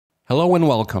Hello and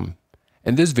welcome.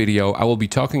 In this video, I will be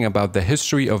talking about the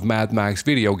history of Mad Max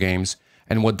video games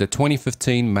and what the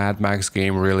 2015 Mad Max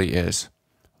game really is.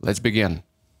 Let's begin.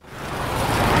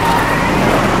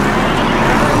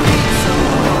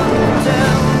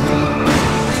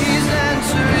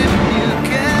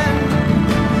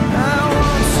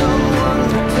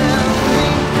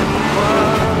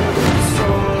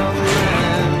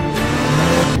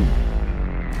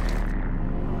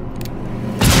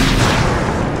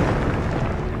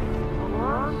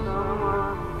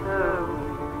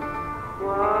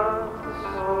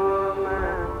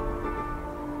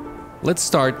 Let's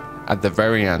start at the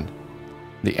very end.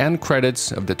 The end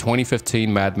credits of the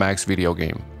 2015 Mad Max video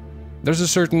game. There's a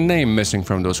certain name missing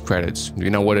from those credits. Do you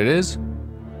know what it is?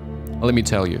 Let me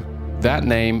tell you. That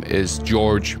name is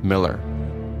George Miller.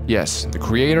 Yes, the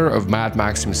creator of Mad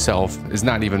Max himself is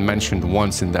not even mentioned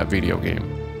once in that video game.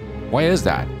 Why is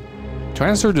that? To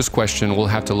answer this question, we'll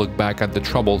have to look back at the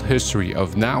troubled history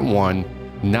of not one,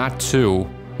 not two,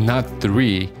 not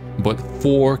three, but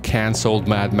 4 cancelled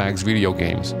Mad Max video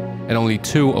games, and only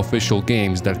 2 official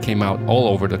games that came out all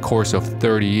over the course of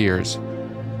 30 years.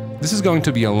 This is going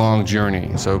to be a long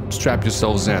journey, so strap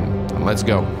yourselves in and let's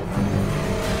go.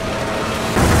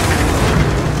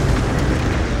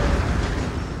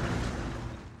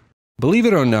 Believe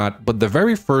it or not, but the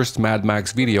very first Mad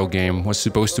Max video game was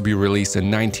supposed to be released in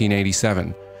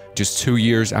 1987, just 2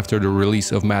 years after the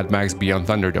release of Mad Max Beyond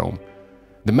Thunderdome.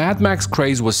 The Mad Max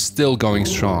craze was still going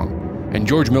strong, and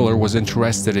George Miller was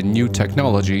interested in new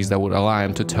technologies that would allow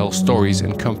him to tell stories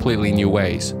in completely new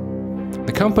ways.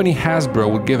 The company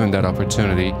Hasbro would give him that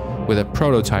opportunity with a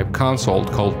prototype console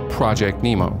called Project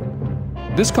Nemo.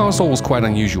 This console was quite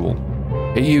unusual.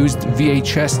 It used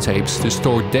VHS tapes to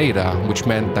store data, which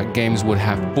meant that games would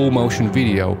have full motion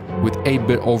video with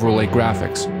 8-bit overlay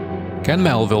graphics. Ken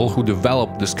Melville, who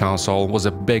developed this console, was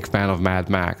a big fan of Mad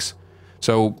Max.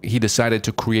 So he decided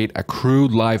to create a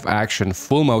crude live-action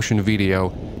full-motion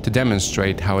video to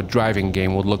demonstrate how a driving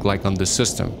game would look like on this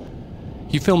system.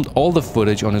 He filmed all the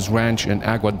footage on his ranch in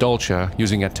Agua Dulce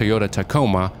using a Toyota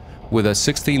Tacoma with a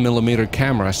 16mm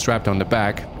camera strapped on the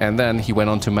back, and then he went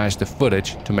on to match the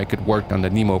footage to make it work on the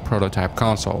Nemo prototype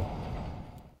console.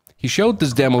 He showed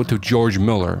this demo to George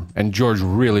Miller, and George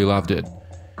really loved it.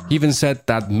 He even said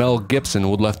that Mel Gibson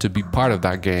would love to be part of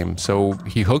that game, so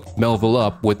he hooked Melville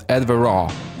up with Ed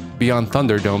Verraw, Beyond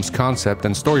Thunderdome's concept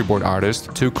and storyboard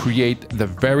artist, to create the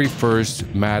very first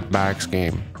Mad Max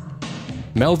game.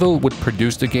 Melville would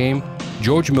produce the game,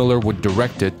 George Miller would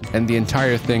direct it, and the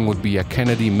entire thing would be a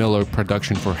Kennedy Miller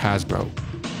production for Hasbro.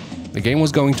 The game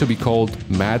was going to be called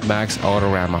Mad Max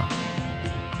Autorama.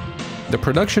 The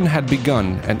production had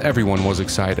begun and everyone was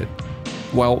excited.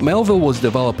 While Melville was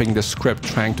developing the script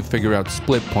trying to figure out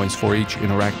split points for each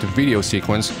interactive video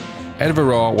sequence, Ed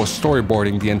Verraw was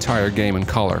storyboarding the entire game in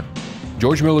color.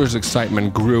 George Miller's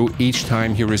excitement grew each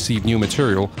time he received new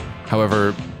material,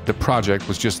 however, the project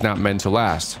was just not meant to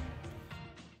last.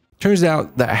 Turns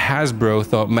out that Hasbro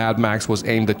thought Mad Max was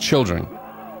aimed at children.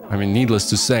 I mean, needless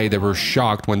to say, they were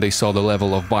shocked when they saw the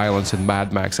level of violence in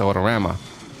Mad Max Autorama.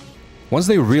 Once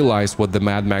they realized what the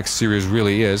Mad Max series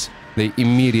really is, they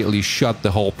immediately shut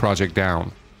the whole project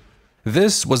down.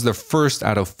 This was the first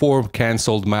out of 4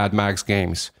 cancelled Mad Max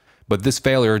games, but this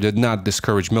failure did not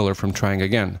discourage Miller from trying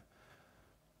again.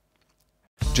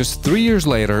 Just 3 years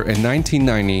later, in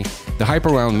 1990, the hype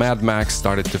around Mad Max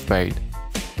started to fade.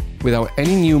 Without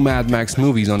any new Mad Max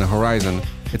movies on the horizon,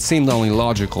 it seemed only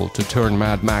logical to turn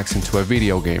Mad Max into a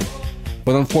video game.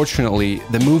 But unfortunately,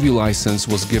 the movie license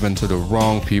was given to the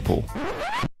wrong people.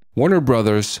 Warner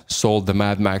Brothers sold the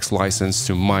Mad Max license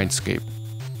to Mindscape,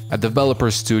 a developer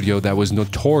studio that was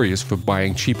notorious for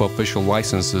buying cheap official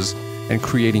licenses and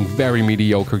creating very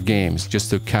mediocre games just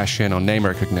to cash in on name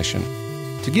recognition.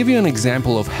 To give you an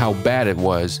example of how bad it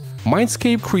was,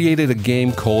 Mindscape created a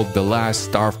game called The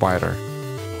Last Starfighter.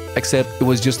 Except it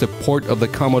was just a port of the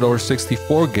Commodore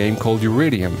 64 game called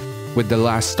Iridium, with The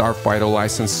Last Starfighter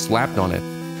license slapped on it.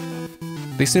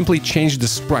 They simply changed the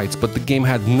sprites, but the game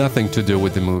had nothing to do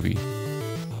with the movie.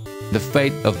 The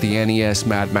fate of the NES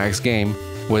Mad Max game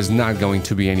was not going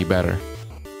to be any better.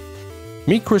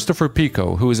 Meet Christopher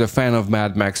Pico, who is a fan of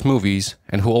Mad Max movies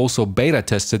and who also beta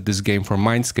tested this game for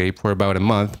Mindscape for about a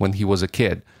month when he was a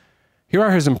kid. Here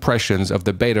are his impressions of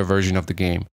the beta version of the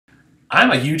game. I'm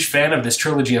a huge fan of this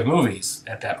trilogy of movies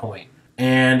at that point,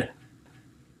 and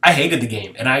I hated the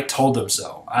game, and I told them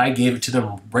so. I gave it to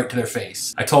them right to their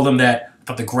face. I told them that I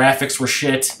thought the graphics were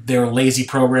shit, they were lazy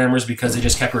programmers because they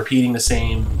just kept repeating the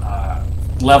same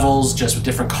levels, just with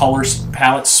different colors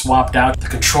palettes swapped out. The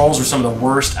controls were some of the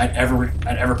worst I'd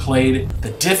ever played.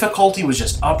 The difficulty was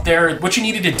just up there. What you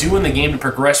needed to do in the game to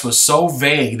progress was so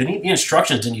vague. The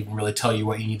instructions didn't even really tell you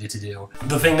what you needed to do.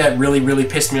 The thing that really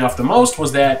pissed me off the most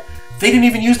was that they didn't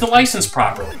even use the license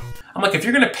properly. I'm like, if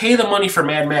you're gonna pay the money for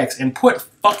Mad Max and put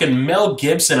fucking Mel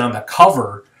Gibson on the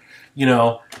cover, you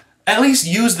know, at least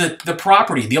use the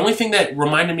property. The only thing that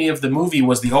reminded me of the movie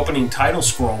was the opening title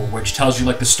scroll, which tells you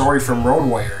like the story from Road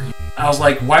Warrior. I was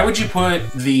like, why would you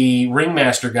put the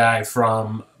ringmaster guy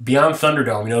from Beyond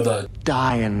Thunderdome, you know, the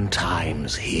dying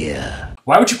times here?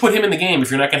 Why would you put him in the game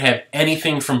if you're not going to have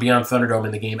anything from Beyond Thunderdome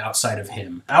in the game outside of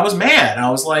him? I was mad.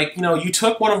 I was like, you know, you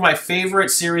took one of my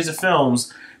favorite series of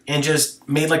films and just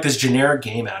made like this generic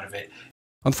game out of it.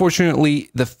 Unfortunately,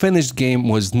 the finished game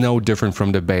was no different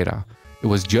from the beta. It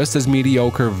was just as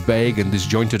mediocre, vague, and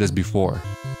disjointed as before.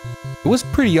 It was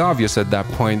pretty obvious at that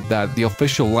point that the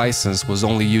official license was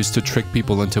only used to trick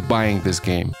people into buying this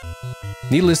game.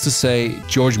 Needless to say,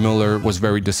 George Miller was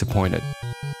very disappointed.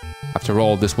 After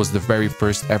all, this was the very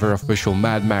first ever official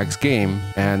Mad Max game,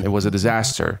 and it was a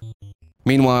disaster.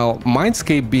 Meanwhile,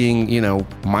 Mindscape being, you know,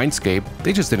 Mindscape,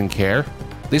 they just didn't care.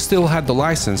 They still had the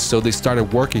license, so they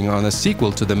started working on a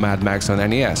sequel to the Mad Max on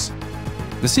NES.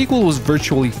 The sequel was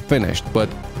virtually finished, but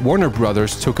Warner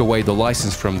Brothers took away the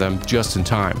license from them just in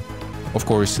time. Of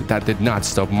course, that did not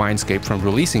stop Mindscape from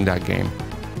releasing that game,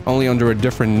 only under a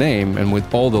different name and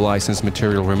with all the licensed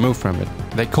material removed from it.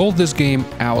 They called this game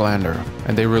Outlander,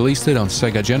 and they released it on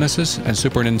Sega Genesis and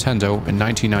Super Nintendo in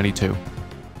 1992.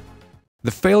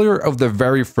 The failure of the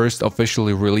very first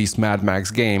officially released Mad Max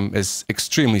game is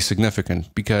extremely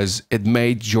significant because it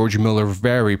made George Miller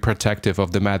very protective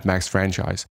of the Mad Max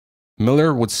franchise.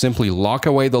 Miller would simply lock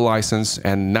away the license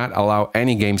and not allow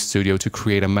any game studio to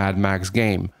create a Mad Max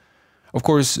game. Of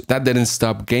course, that didn't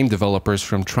stop game developers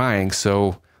from trying,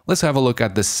 so let's have a look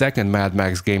at the second Mad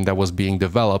Max game that was being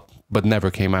developed but never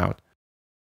came out.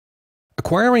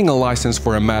 Acquiring a license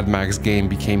for a Mad Max game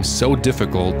became so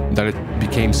difficult that it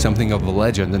became something of a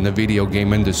legend in the video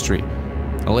game industry.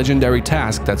 A legendary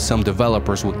task that some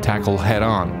developers would tackle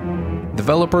head-on.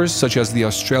 Developers such as the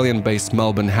Australian-based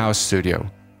Melbourne House studio.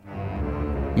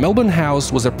 Melbourne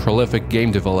House was a prolific game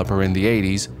developer in the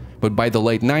 80s, but by the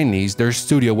late 90s their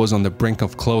studio was on the brink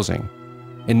of closing.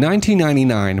 In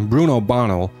 1999, Bruno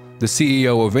Bonnell, the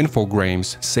CEO of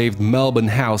Infogrames, saved Melbourne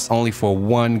House only for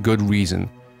one good reason: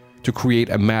 to create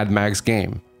a Mad Max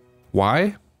game.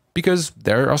 Why? Because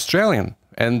they're Australian,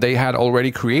 and they had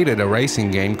already created a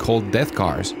racing game called Death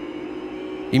Cars.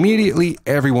 Immediately,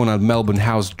 everyone at Melbourne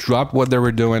House dropped what they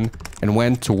were doing and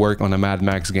went to work on a Mad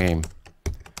Max game.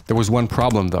 There was one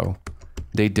problem though: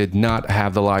 they did not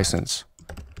have the license.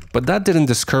 But that didn't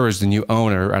discourage the new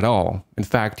owner at all. In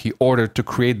fact, he ordered to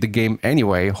create the game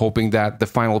anyway, hoping that the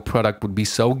final product would be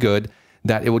so good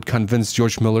that it would convince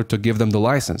George Miller to give them the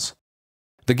license.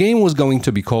 The game was going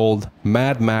to be called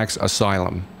Mad Max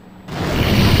Asylum.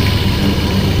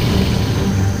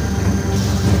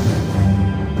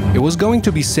 It was going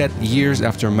to be set years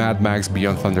after Mad Max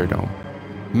Beyond Thunderdome.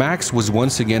 Max was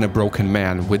once again a broken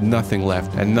man with nothing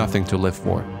left and nothing to live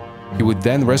for. He would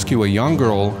then rescue a young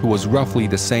girl who was roughly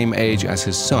the same age as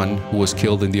his son, who was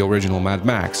killed in the original Mad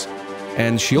Max.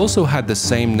 And she also had the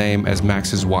same name as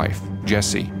Max's wife,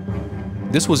 Jessie.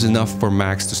 This was enough for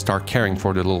Max to start caring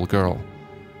for the little girl.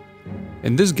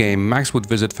 In this game, Max would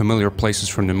visit familiar places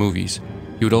from the movies.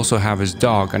 He would also have his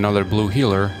dog, another blue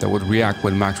heeler, that would react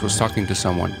when Max was talking to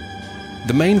someone.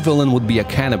 The main villain would be a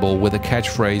cannibal with a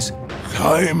catchphrase,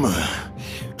 "Time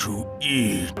to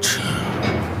eat."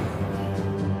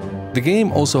 The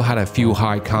game also had a few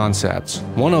high concepts.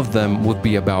 One of them would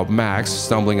be about Max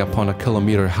stumbling upon a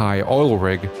kilometer-high oil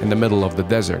rig in the middle of the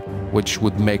desert, which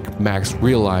would make Max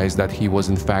realize that he was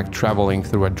in fact traveling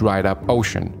through a dried-up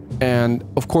ocean. And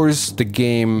of course, the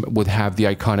game would have the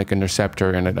iconic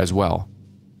interceptor in it as well.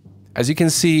 As you can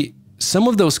see, some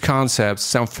of those concepts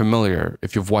sound familiar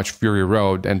if you've watched Fury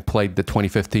Road and played the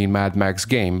 2015 Mad Max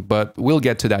game, but we'll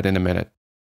get to that in a minute.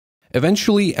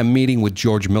 Eventually, a meeting with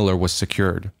George Miller was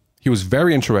secured. He was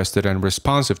very interested and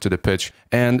responsive to the pitch,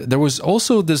 and there was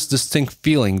also this distinct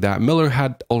feeling that Miller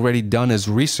had already done his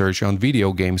research on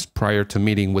video games prior to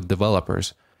meeting with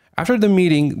developers. After the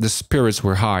meeting, the spirits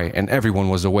were high and everyone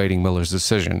was awaiting Miller's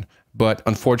decision, but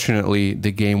unfortunately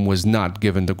the game was not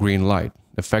given the green light,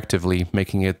 effectively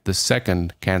making it the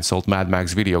second cancelled Mad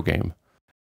Max video game.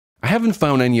 I haven't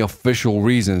found any official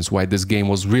reasons why this game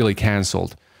was really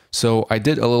cancelled, so I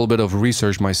did a little bit of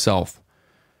research myself.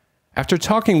 After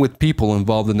talking with people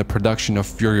involved in the production of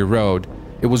Fury Road,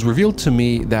 it was revealed to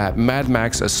me that Mad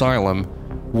Max Asylum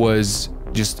was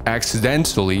just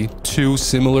accidentally too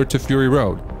similar to Fury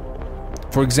Road.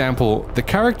 For example, the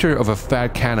character of a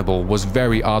fat cannibal was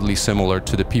very oddly similar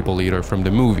to the people eater from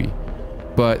the movie,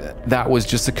 but that was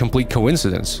just a complete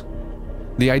coincidence.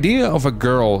 The idea of a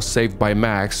girl saved by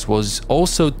Max was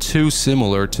also too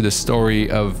similar to the story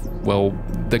of, well,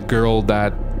 the girl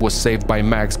that was saved by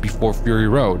Max before Fury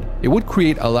Road. It would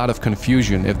create a lot of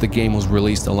confusion if the game was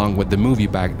released along with the movie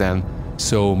back then,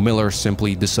 so Miller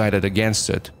simply decided against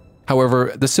it.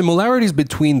 However, the similarities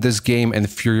between this game and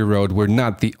Fury Road were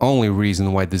not the only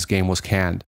reason why this game was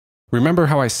canned. Remember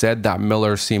how I said that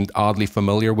Miller seemed oddly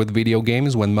familiar with video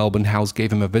games when Melbourne House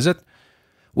gave him a visit?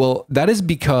 Well, that is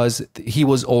because he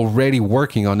was already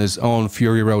working on his own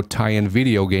Fury Road tie-in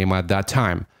video game at that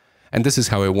time, and this is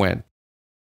how it went.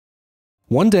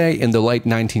 One day in the late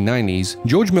 1990s,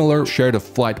 George Miller shared a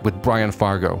flight with Brian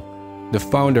Fargo, the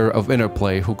founder of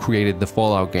Interplay who created the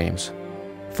Fallout games.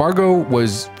 Fargo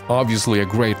was obviously a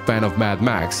great fan of Mad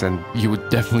Max, and you would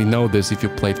definitely know this if you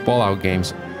played Fallout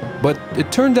games. But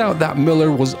it turned out that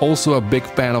Miller was also a big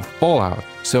fan of Fallout,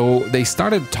 so they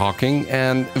started talking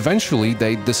and eventually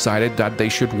they decided that they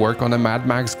should work on a Mad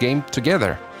Max game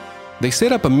together. They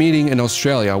set up a meeting in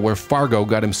Australia where Fargo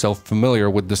got himself familiar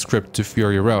with the script to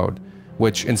Fury Road,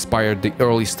 which inspired the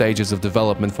early stages of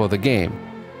development for the game.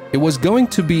 It was going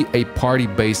to be a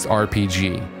party-based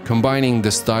RPG, combining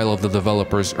the style of the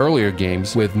developer's earlier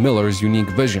games with Miller's unique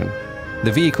vision.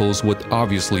 The vehicles would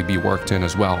obviously be worked in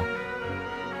as well.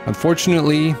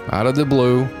 Unfortunately, out of the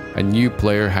blue, a new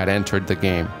player had entered the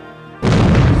game.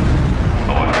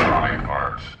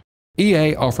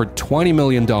 EA offered $20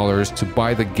 million to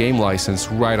buy the game license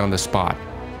right on the spot,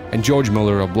 and George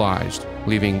Miller obliged,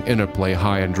 leaving Interplay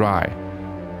high and dry.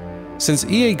 Since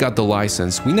EA got the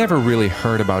license, we never really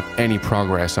heard about any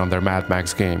progress on their Mad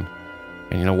Max game.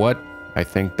 And you know what? I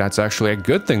think that's actually a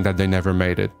good thing that they never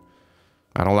made it.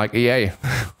 I don't like EA.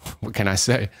 What can I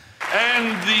say?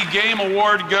 And the game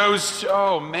award goes to...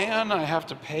 Oh man, I have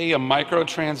to pay a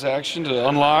microtransaction to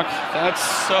unlock? That's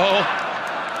so...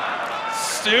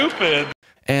 stupid.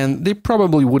 And they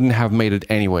probably wouldn't have made it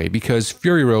anyway, because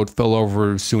Fury Road fell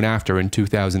over soon after in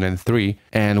 2003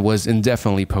 and was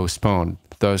indefinitely postponed,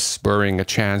 thus spurring a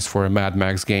chance for a Mad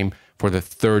Max game for the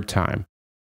third time.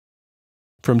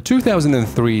 From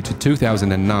 2003 to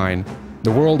 2009,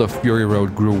 the world of Fury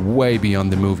Road grew way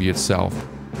beyond the movie itself,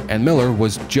 and Miller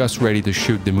was just ready to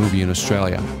shoot the movie in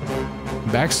Australia.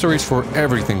 Backstories for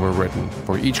everything were written,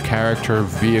 for each character,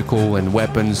 vehicle, and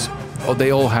weapons.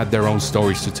 They all had their own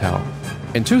stories to tell.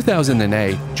 In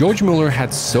 2008, George Miller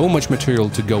had so much material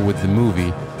to go with the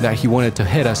movie that he wanted to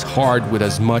hit us hard with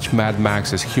as much Mad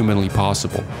Max as humanly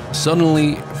possible.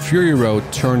 Suddenly, Fury Road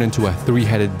turned into a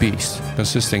three-headed beast,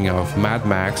 consisting of Mad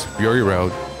Max, Fury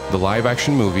Road, the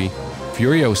live-action movie,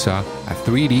 Furiosa, a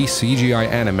 3D CGI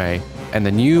anime, and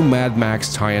the new Mad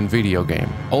Max tie-in video game,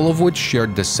 all of which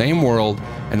shared the same world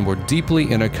and were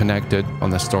deeply interconnected on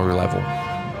the story level.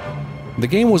 The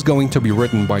game was going to be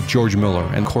written by George Miller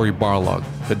and Cory Barlog,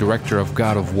 the director of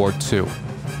God of War 2.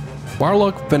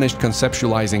 Barlog finished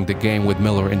conceptualizing the game with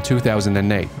Miller in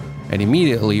 2008 and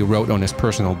immediately wrote on his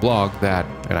personal blog that,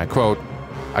 and I quote,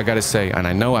 "I gotta say, and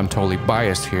I know I'm totally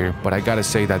biased here, but I gotta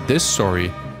say that this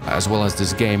story, as well as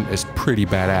this game, is pretty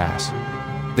badass."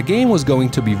 The game was going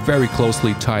to be very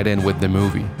closely tied in with the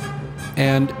movie.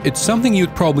 And it's something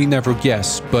you'd probably never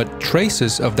guess, but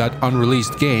traces of that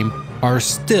unreleased game are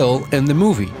still in the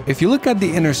movie. If you look at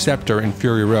the Interceptor in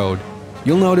Fury Road,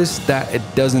 you'll notice that it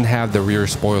doesn't have the rear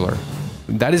spoiler.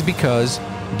 That is because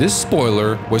this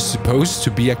spoiler was supposed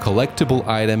to be a collectible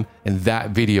item in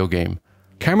that video game.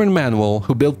 Cameron Manuel,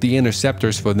 who built the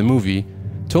Interceptors for the movie,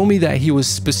 told me that he was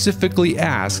specifically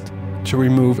asked to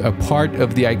remove a part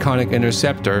of the iconic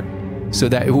Interceptor so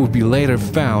that it would be later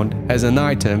found as an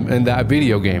item in that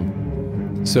video game.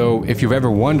 So if you've ever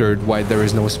wondered why there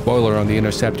is no spoiler on the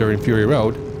Interceptor in Fury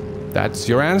Road, that's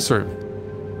your answer.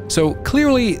 So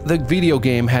clearly the video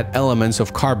game had elements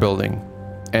of car building,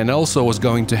 and also was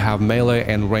going to have melee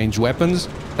and ranged weapons,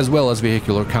 as well as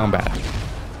vehicular combat.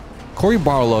 Cory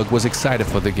Barlog was excited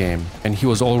for the game, and he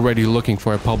was already looking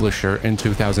for a publisher in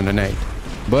 2008.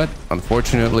 But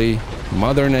unfortunately,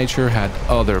 Mother Nature had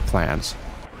other plans.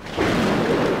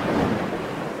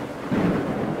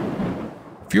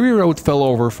 Fury Road fell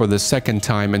over for the second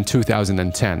time in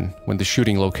 2010, when the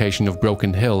shooting location of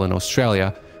Broken Hill in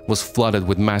Australia was flooded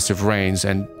with massive rains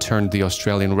and turned the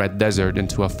Australian Red Desert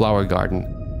into a flower garden.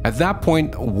 At that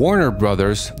point, Warner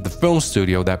Brothers, the film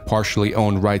studio that partially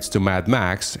owned rights to Mad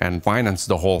Max and financed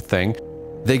the whole thing,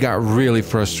 they got really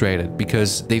frustrated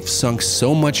because they've sunk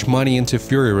so much money into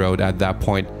Fury Road at that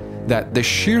point that the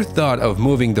sheer thought of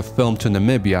moving the film to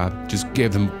Namibia just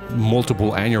gave him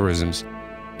multiple aneurysms.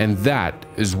 And that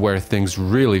is where things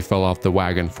really fell off the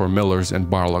wagon for Miller's and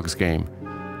Barlog's game.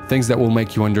 Things that will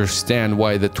make you understand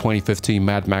why the 2015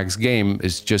 Mad Max game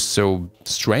is just so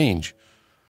strange.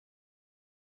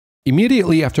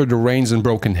 Immediately after the rains in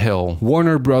Broken Hill,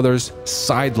 Warner Brothers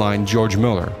sidelined George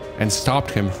Miller and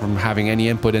stopped him from having any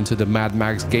input into the Mad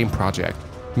Max game project.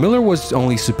 Miller was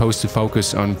only supposed to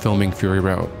focus on filming Fury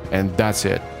Road, and that's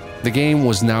it. The game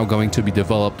was now going to be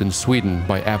developed in Sweden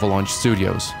by Avalanche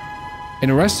Studios.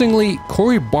 Interestingly,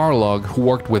 Cory Barlog, who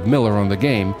worked with Miller on the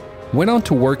game, went on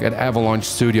to work at Avalanche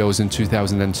Studios in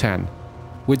 2010.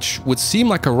 Which would seem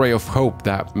like a ray of hope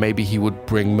that maybe he would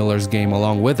bring Miller's game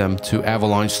along with him to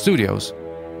Avalanche Studios.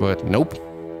 But nope,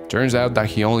 turns out that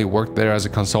he only worked there as a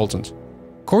consultant.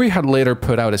 Cory had later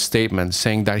put out a statement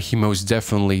saying that he most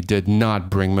definitely did not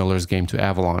bring Miller's game to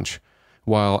Avalanche,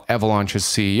 while Avalanche's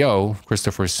CEO,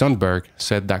 Christopher Sundberg,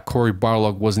 said that Cory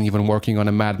Barlog wasn't even working on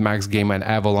a Mad Max game at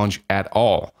Avalanche at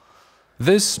all.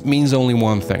 This means only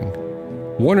one thing.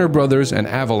 Warner Brothers and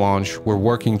Avalanche were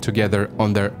working together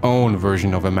on their own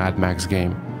version of a Mad Max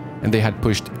game, and they had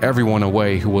pushed everyone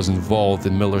away who was involved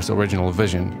in Miller's original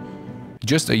vision.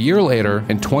 Just a year later,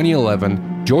 in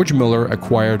 2011, George Miller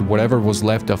acquired whatever was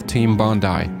left of Team Bondi,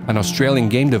 an Australian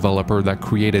game developer that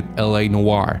created LA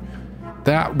Noire.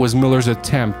 That was Miller's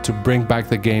attempt to bring back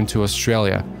the game to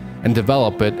Australia and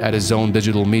develop it at his own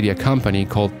digital media company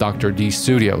called Dr. D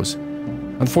Studios.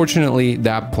 Unfortunately,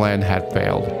 that plan had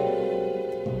failed.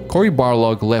 Cory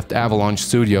Barlog left Avalanche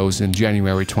Studios in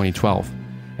January 2012,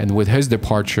 and with his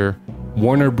departure,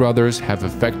 Warner Brothers have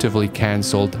effectively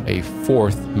cancelled a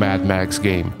fourth Mad Max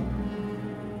game.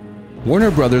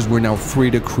 Warner Brothers were now free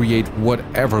to create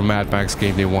whatever Mad Max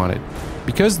game they wanted.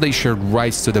 Because they shared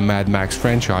rights to the Mad Max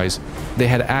franchise, they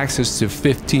had access to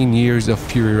 15 years of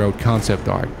Fury Road concept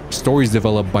art, stories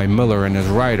developed by Miller and his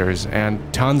writers, and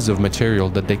tons of material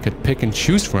that they could pick and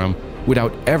choose from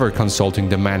without ever consulting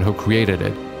the man who created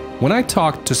it. When I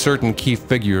talked to certain key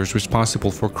figures responsible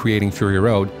for creating Fury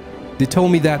Road, they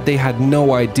told me that they had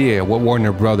no idea what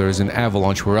Warner Brothers and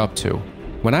Avalanche were up to.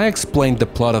 When I explained the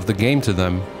plot of the game to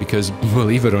them, because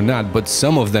believe it or not, but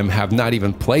some of them have not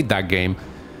even played that game,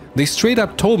 they straight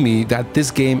up told me that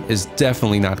this game is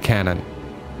definitely not canon.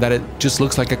 That it just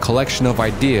looks like a collection of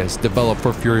ideas developed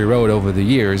for Fury Road over the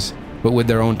years, but with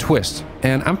their own twist.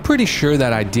 And I'm pretty sure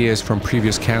that ideas from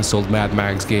previous cancelled Mad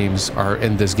Max games are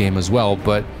in this game as well,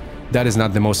 but that is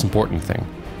not the most important thing.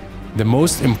 The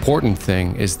most important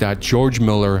thing is that George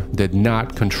Miller did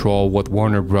not control what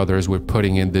Warner Brothers were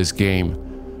putting in this game.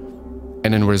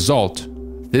 And in result,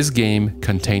 this game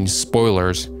contains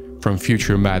spoilers from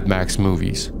future Mad Max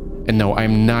movies. And no,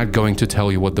 I'm not going to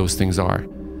tell you what those things are,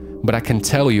 but I can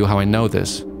tell you how I know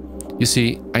this. You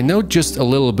see, I know just a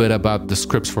little bit about the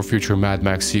scripts for future Mad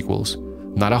Max sequels.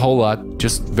 Not a whole lot,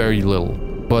 just very little.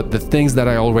 But the things that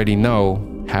I already know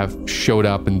have showed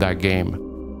up in that game.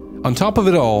 On top of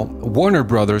it all, Warner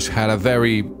Brothers had a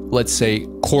very, let's say,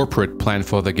 corporate plan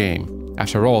for the game.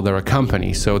 After all, they're a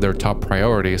company, so their top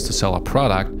priority is to sell a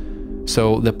product.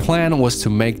 So the plan was to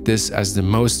make this as the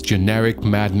most generic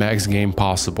Mad Max game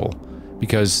possible,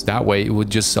 because that way it would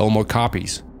just sell more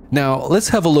copies. Now, let's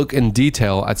have a look in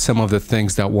detail at some of the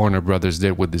things that Warner Brothers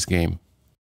did with this game.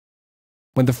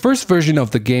 When the first version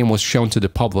of the game was shown to the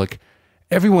public,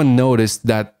 everyone noticed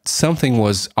that something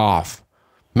was off.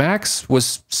 Max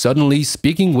was suddenly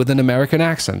speaking with an American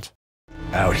accent.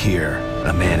 Out here,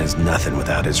 a man is nothing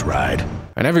without his ride.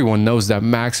 And everyone knows that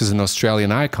Max is an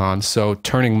Australian icon, so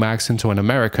turning Max into an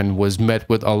American was met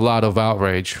with a lot of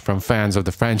outrage from fans of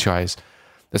the franchise.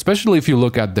 Especially if you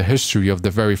look at the history of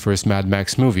the very first Mad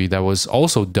Max movie that was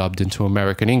also dubbed into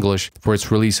American English for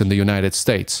its release in the United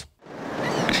States.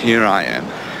 And here I am,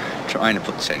 trying to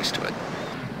put sense to it.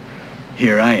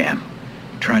 Here I am,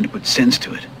 trying to put sense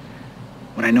to it,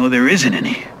 when I know there isn't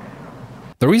any.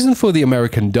 The reason for the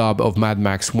American dub of Mad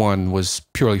Max 1 was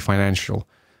purely financial,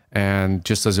 and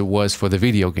just as it was for the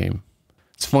video game.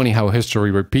 It's funny how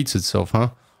history repeats itself,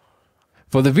 huh?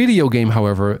 For the video game,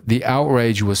 however, the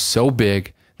outrage was so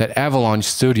big that Avalanche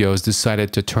Studios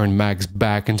decided to turn Max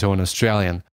back into an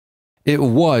Australian. It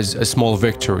was a small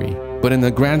victory, but in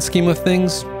the grand scheme of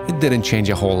things, it didn't change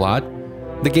a whole lot.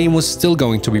 The game was still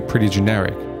going to be pretty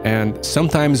generic, and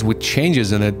sometimes with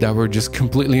changes in it that were just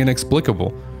completely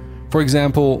inexplicable. For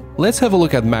example, let's have a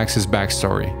look at Max's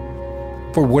backstory.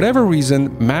 For whatever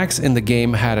reason, Max in the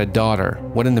game had a daughter,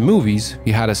 when in the movies,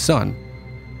 he had a son.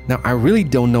 Now, I really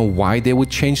don't know why they would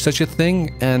change such a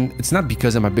thing, and it's not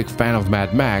because I'm a big fan of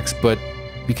Mad Max, but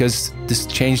because this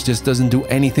change just doesn't do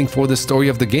anything for the story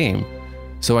of the game.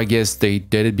 So I guess they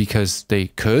did it because they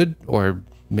could, or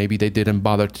maybe they didn't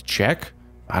bother to check?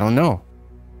 I don't know.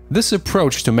 This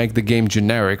approach to make the game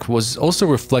generic was also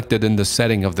reflected in the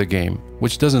setting of the game,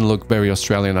 which doesn't look very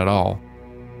Australian at all.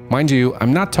 Mind you,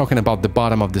 I'm not talking about the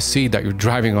bottom of the sea that you're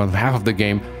driving on half of the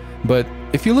game, but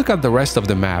if you look at the rest of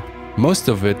the map, most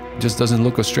of it just doesn't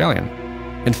look Australian.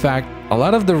 In fact, a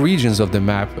lot of the regions of the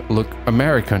map look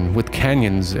American, with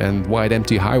canyons and wide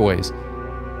empty highways.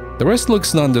 The rest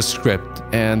looks nondescript,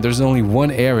 and there's only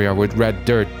one area with red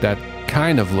dirt that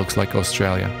kind of looks like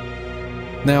Australia.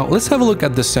 Now, let's have a look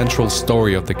at the central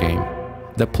story of the game.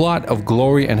 The plot of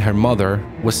Glory and her mother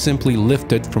was simply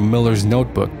lifted from Miller's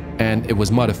notebook, and it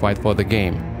was modified for the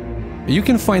game. You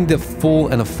can find the full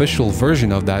and official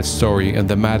version of that story in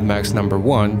the Mad Max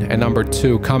 #1 and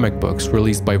 #2 comic books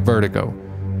released by Vertigo.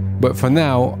 But for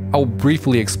now, I'll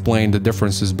briefly explain the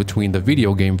differences between the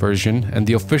video game version and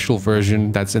the official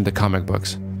version that's in the comic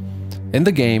books. In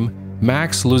the game,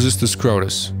 Max loses to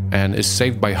Scrotus and is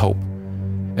saved by Hope.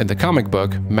 In the comic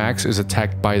book, Max is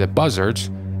attacked by the Buzzards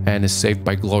and is saved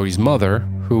by Glory's mother,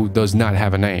 who does not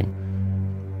have a name.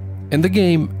 In the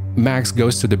game, Max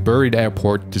goes to the buried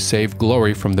airport to save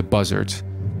Glory from the Buzzards.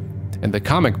 In the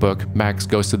comic book, Max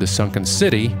goes to the sunken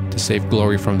city to save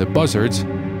Glory from the Buzzards,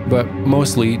 but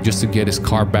mostly just to get his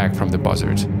car back from the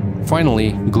Buzzards.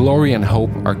 Finally, Glory and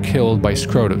Hope are killed by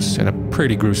Scrotus in a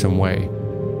pretty gruesome way.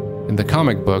 In the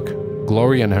comic book,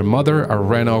 Glory and her mother are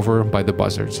ran over by the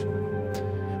Buzzards.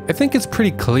 I think it's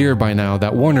pretty clear by now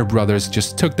that Warner Brothers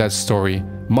just took that story,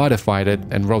 modified it,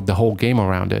 and wrote the whole game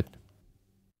around it.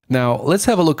 Now, let's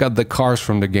have a look at the cars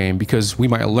from the game, because we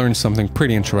might learn something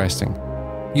pretty interesting.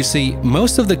 You see,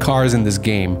 most of the cars in this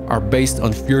game are based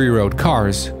on Fury Road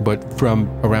cars, but from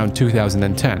around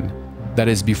 2010. That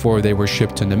is before they were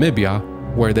shipped to Namibia,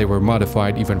 where they were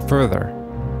modified even further.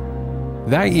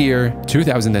 That year,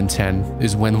 2010,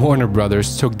 is when Warner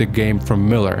Brothers took the game from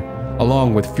Miller,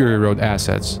 along with Fury Road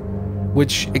assets,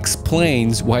 which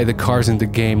explains why the cars in the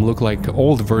game look like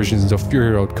old versions of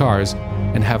Fury Road cars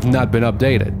and have not been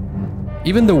updated.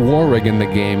 Even the war rig in the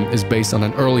game is based on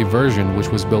an early version which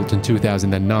was built in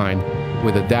 2009,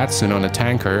 with a Datsun on a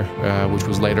tanker, which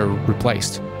was later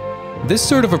replaced. This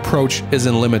sort of approach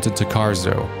isn't limited to cars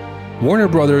though. Warner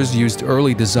Brothers used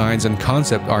early designs and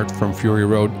concept art from Fury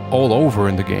Road all over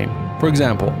in the game. For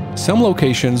example, some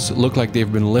locations look like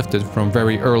they've been lifted from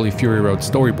very early Fury Road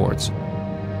storyboards.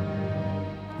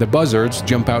 The Buzzards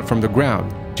jump out from the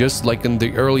ground, just like in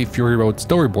the early Fury Road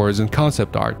storyboards and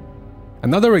concept art.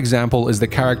 Another example is the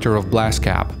character of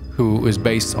Blastcap, who is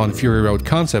based on Fury Road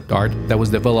concept art that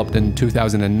was developed in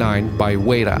 2009 by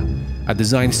Weta, a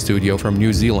design studio from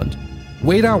New Zealand.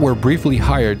 Weta were briefly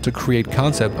hired to create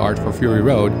concept art for Fury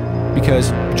Road because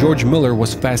George Miller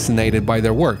was fascinated by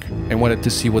their work and wanted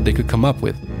to see what they could come up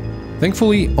with.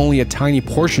 Thankfully, only a tiny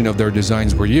portion of their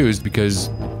designs were used because...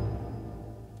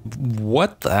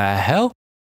 what the hell?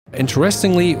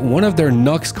 Interestingly, one of their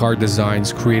Nux car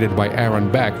designs created by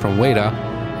Aaron Beck from Weta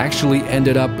actually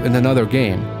ended up in another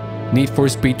game, Need for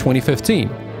Speed 2015.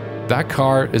 That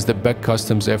car is the Beck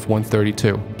Customs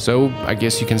F132, so I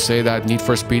guess you can say that Need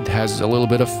for Speed has a little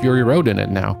bit of Fury Road in it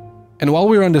now. And while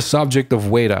we're on the subject of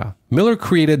Weta, Miller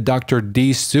created Dr.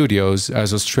 D Studios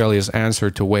as Australia's answer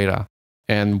to Weta.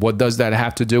 And what does that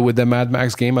have to do with the Mad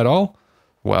Max game at all?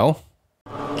 Well...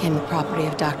 became the property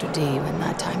of Dr. D when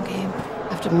that time came.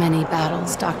 After many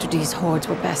battles, Dr. D's hordes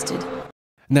were bested.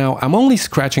 Now, I'm only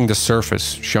scratching the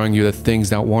surface, showing you the things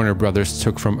that Warner Brothers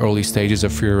took from early stages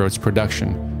of Fury Road's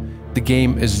production. The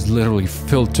game is literally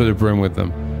filled to the brim with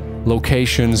them.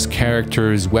 Locations,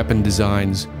 characters, weapon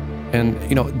designs. And,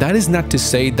 you know, that is not to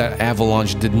say that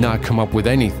Avalanche did not come up with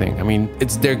anything. I mean,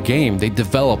 it's their game, they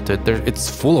developed it, it's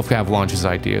full of Avalanche's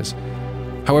ideas.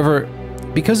 However,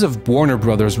 because of Warner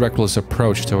Brothers' reckless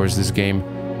approach towards this game,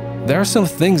 there are some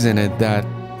things in it that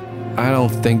I don't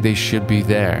think they should be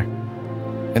there.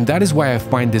 And that is why I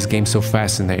find this game so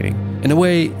fascinating. In a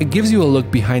way, it gives you a look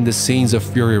behind the scenes of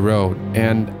Fury Road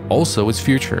and also its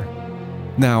future.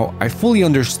 Now, I fully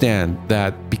understand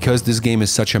that because this game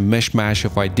is such a mishmash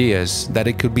of ideas, that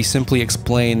it could be simply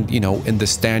explained, you know, in the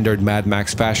standard Mad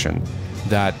Max fashion.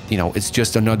 That, you know, it's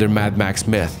just another Mad Max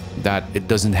myth, that it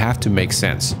doesn't have to make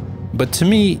sense. But to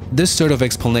me, this sort of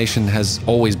explanation has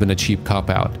always been a cheap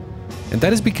cop-out. And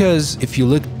that is because if you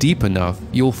look deep enough,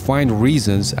 you'll find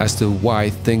reasons as to why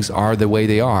things are the way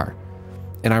they are.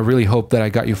 And I really hope that I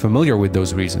got you familiar with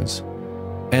those reasons.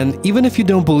 And even if you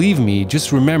don't believe me,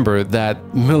 just remember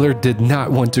that Miller did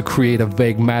not want to create a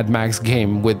vague Mad Max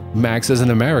game with Max as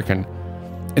an American.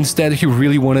 Instead, he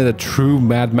really wanted a true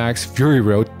Mad Max Fury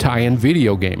Road tie-in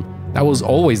video game. That was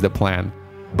always the plan.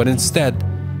 But instead,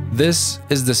 This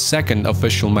is the second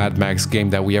official Mad Max game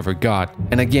that we ever got,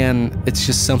 and again, it's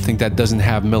just something that doesn't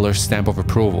have Miller's stamp of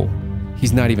approval.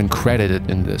 He's not even credited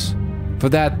in this. For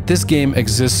that, this game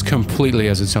exists completely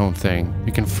as its own thing.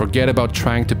 You can forget about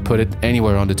trying to put it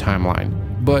anywhere on the timeline.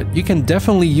 But you can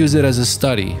definitely use it as a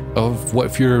study of what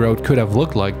Fury Road could have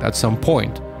looked like at some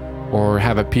point, or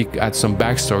have a peek at some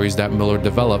backstories that Miller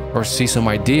developed, or see some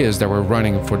ideas that were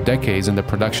running for decades in the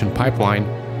production pipeline.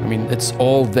 I mean, it's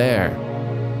all there.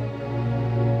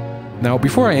 Now,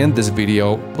 before I end this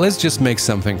video, let's just make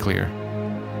something clear.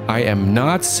 I am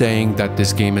not saying that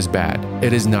this game is bad.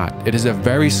 It is not. It is a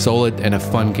very solid and a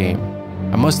fun game.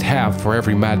 A must-have for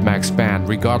every Mad Max fan,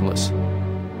 regardless.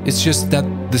 It's just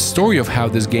that the story of how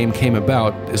this game came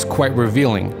about is quite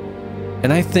revealing,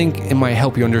 and I think it might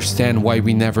help you understand why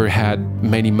we never had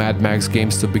many Mad Max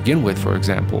games to begin with, for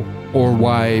example, or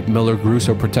why Miller grew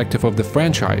so protective of the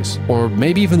franchise, or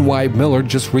maybe even why Miller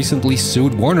just recently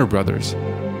sued Warner Brothers.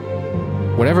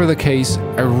 Whatever the case,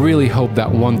 I really hope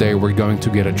that one day we're going to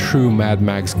get a true Mad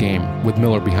Max game with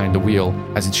Miller behind the wheel,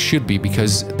 as it should be,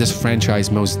 because this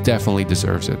franchise most definitely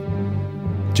deserves it.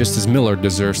 Just as Miller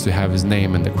deserves to have his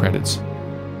name in the credits.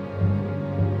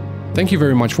 Thank you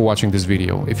very much for watching this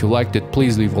video. If you liked it,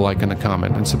 please leave a like and a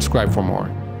comment and subscribe for more.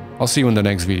 I'll see you in the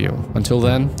next video. Until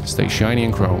then, stay shiny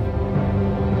and chrome.